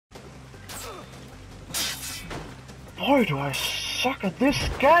Boy, do I suck at this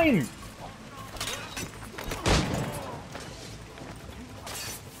game!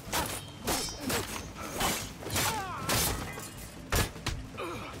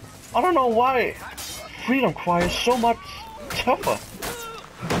 I don't know why Freedom Cry is so much tougher.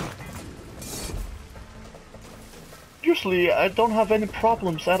 Usually I don't have any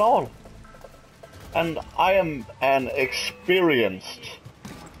problems at all. And I am an experienced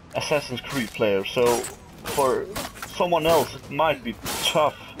Assassin's Creed player, so for someone else it might be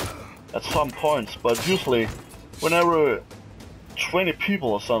tough at some points, but usually whenever 20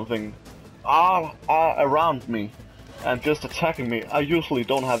 people or something are around me and just attacking me, I usually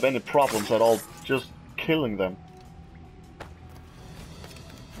don't have any problems at all just killing them.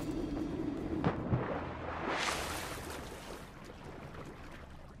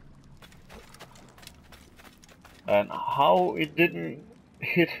 And how it didn't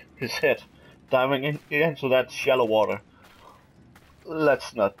hit his head diving into that shallow water.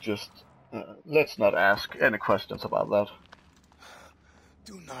 Let's not ask any questions about that.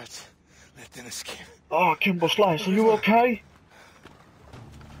 Do not let them escape. Oh, Kimbo Slice, are you okay?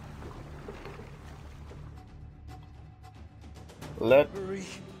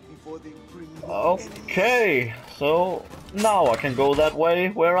 Okay, so now I can go that way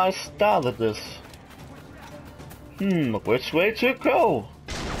where I started this. Which way to go?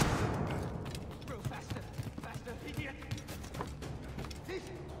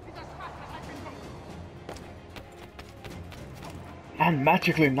 And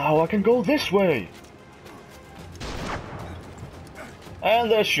magically now I can go this way. And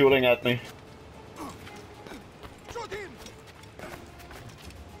they're shooting at me.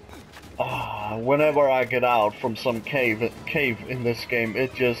 Whenever I get out from some cave in this game,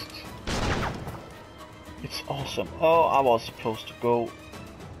 it's awesome. Oh, I was supposed to go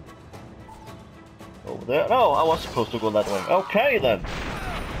over there. No, I was supposed to go that way. Okay then.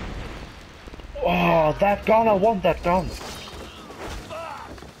 Oh, that gun! I want that gun.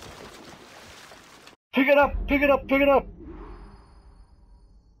 Pick it up! Pick it up! Pick it up!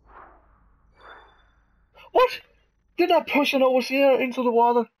 What? Did I push an overseer into the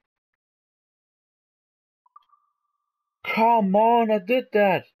water? Come on, I did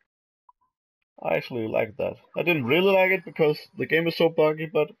that! I actually like that. I didn't really like it because the game is so buggy,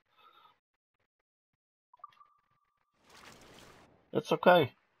 but it's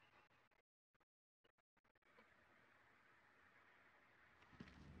okay.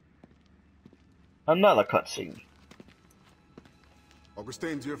 Another cutscene.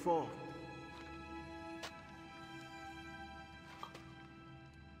 Augustin, to your fall.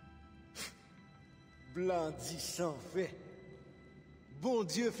 Blanc dit sans fait. Bon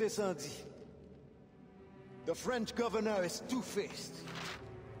Dieu fait sans dit. The French governor is two-faced.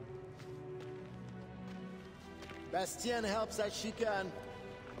 Bastien helps as she can,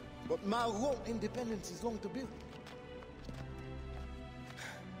 but Maroon independence is long to build.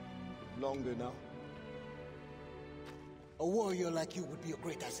 Longer now. A warrior like you would be a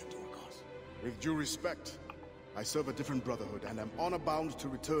great asset to our cause. With due respect, I serve a different brotherhood, and am honor-bound to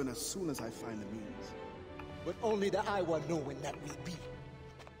return as soon as I find the means. But only the Iowa know when that will be.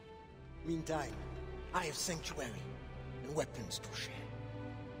 Meantime, I have sanctuary and weapons to share.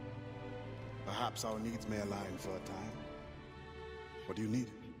 Perhaps our needs may align for a time. What do you need?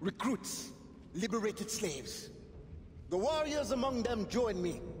 Recruits, liberated slaves. The warriors among them join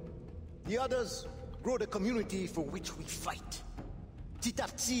me. The others grow the community for which we fight. Petit à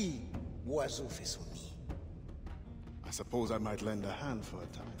petit, oiseau fait son nid. I suppose I might lend a hand for a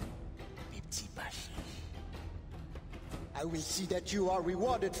time. Mes petits bâchés. I will see that you are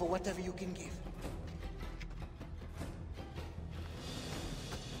rewarded for whatever you can give.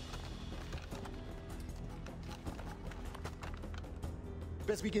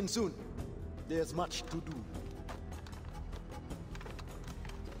 Best begin soon. There's much to do.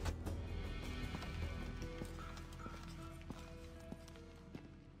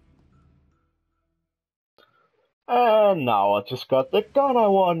 And now I just got the gun I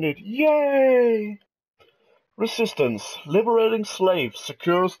wanted. Yay! Resistance. Liberating slaves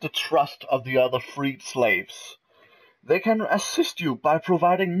secures the trust of the other freed slaves. They can assist you by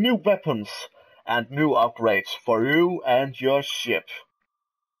providing new weapons and new upgrades for you and your ship.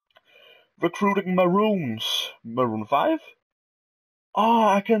 Recruiting Maroons. Maroon 5? Oh,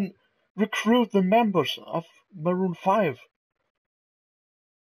 I can recruit the members of Maroon 5.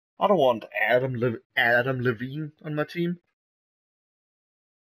 I don't want Adam Levine on my team.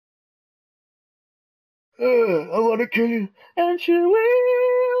 I wanna kill you, and you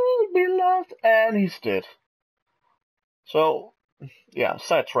will be loved. And he's dead. So, Yeah,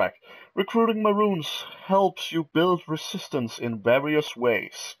 sidetrack. Recruiting Maroons helps you build resistance in various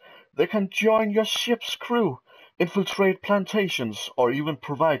ways. They can join your ship's crew, infiltrate plantations, or even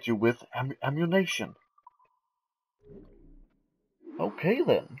provide you with ammunition. Okay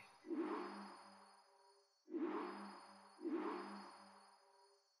then.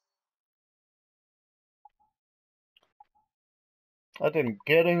 I didn't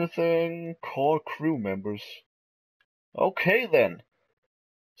get anything. Core crew members. Okay then.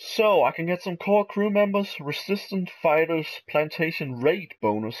 So I can get some core crew members, resistant fighters, plantation raid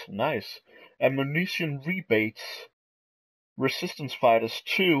bonus, nice. Ammunition rebates, resistance fighters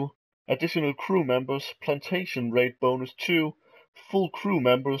 2, additional crew members, plantation raid bonus 2, full crew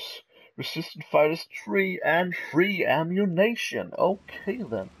members, resistant fighters 3, and free ammunition. Okay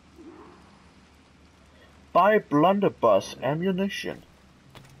then. Buy blunderbuss ammunition.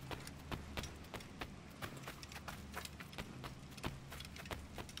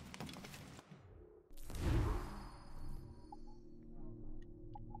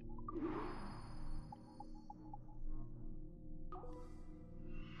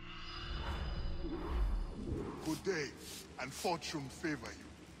 Good day, and fortune favor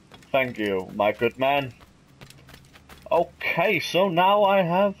you. Thank you, my good man. Okay, so now I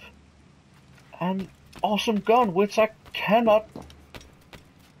have an awesome gun, which I cannot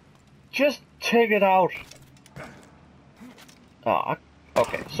just take it out.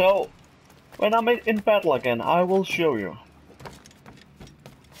 Okay, so when I'm in battle again, I will show you.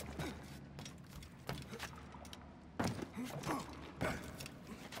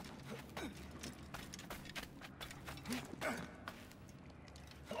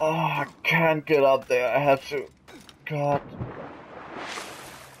 Oh, I can't get up there. I have to. God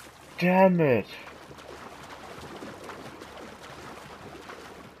damn it.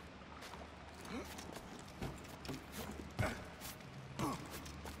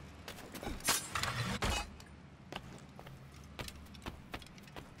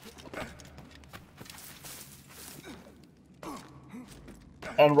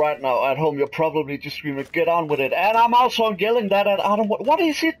 And right now at home you're probably just screaming, get on with it. And I'm also yelling that at Adam. What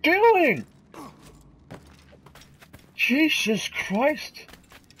is he doing? Jesus Christ.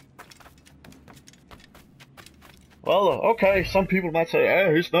 Well, okay, some people might say,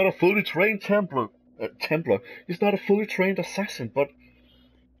 oh, he's not a fully trained Templar. He's not a fully trained assassin, but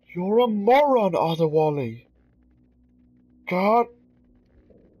you're a moron, Arthur Wally. God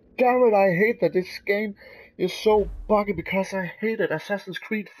damn it, I hate that this game is so buggy because I hated Assassin's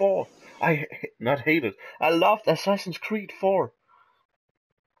Creed 4. Not hated. I loved Assassin's Creed 4.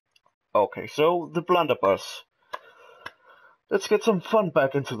 Okay, so the blunderbuss. Let's get some fun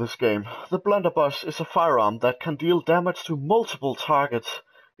back into this game. The blunderbuss is a firearm that can deal damage to multiple targets.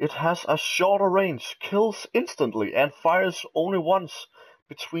 It has a shorter range, kills instantly, and fires only once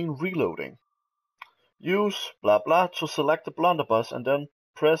between reloading. Use blah blah to select the blunderbuss and then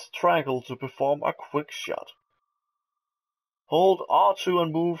press triangle to perform a quick shot. Hold R2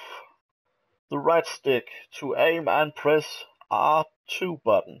 and move the right stick to aim and press R2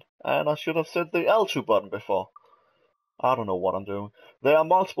 button. And I should have said the L2 button before. I don't know what I'm doing. There are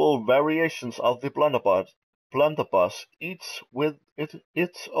multiple variations of the blunderbuss, each with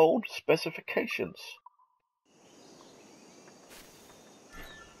its own specifications.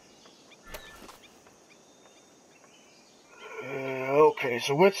 Okay,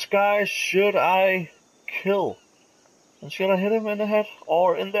 so which guy should I kill? And should I hit him in the head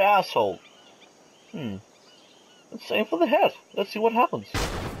or in the asshole? Let's aim for the head. Let's see what happens.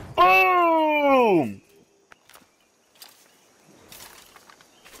 Boom!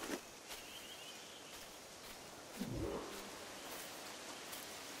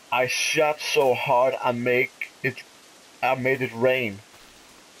 I shot so hard I made it rain.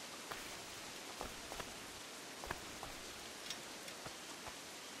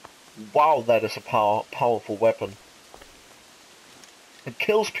 Wow, that is a powerful weapon. It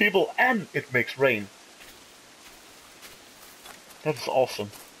kills people and it makes rain. That's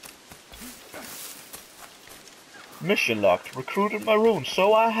awesome. Mission locked. Recruited Maroons.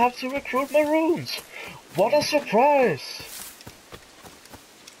 So I have to recruit Maroons. What a surprise!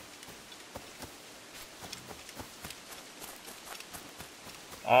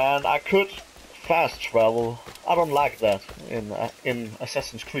 And I could fast travel. I don't like that in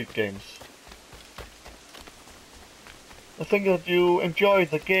Assassin's Creed games. I think that you enjoy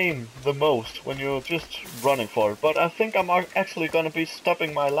the game the most when you're just running for it. But I think I'm actually gonna be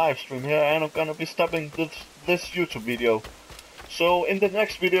stopping my live stream here, and I'm gonna be stopping this YouTube video. So in the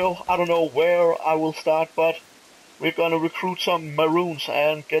next video, I don't know where I will start, but we're gonna recruit some Maroons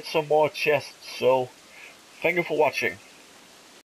and get some more chests. So thank you for watching.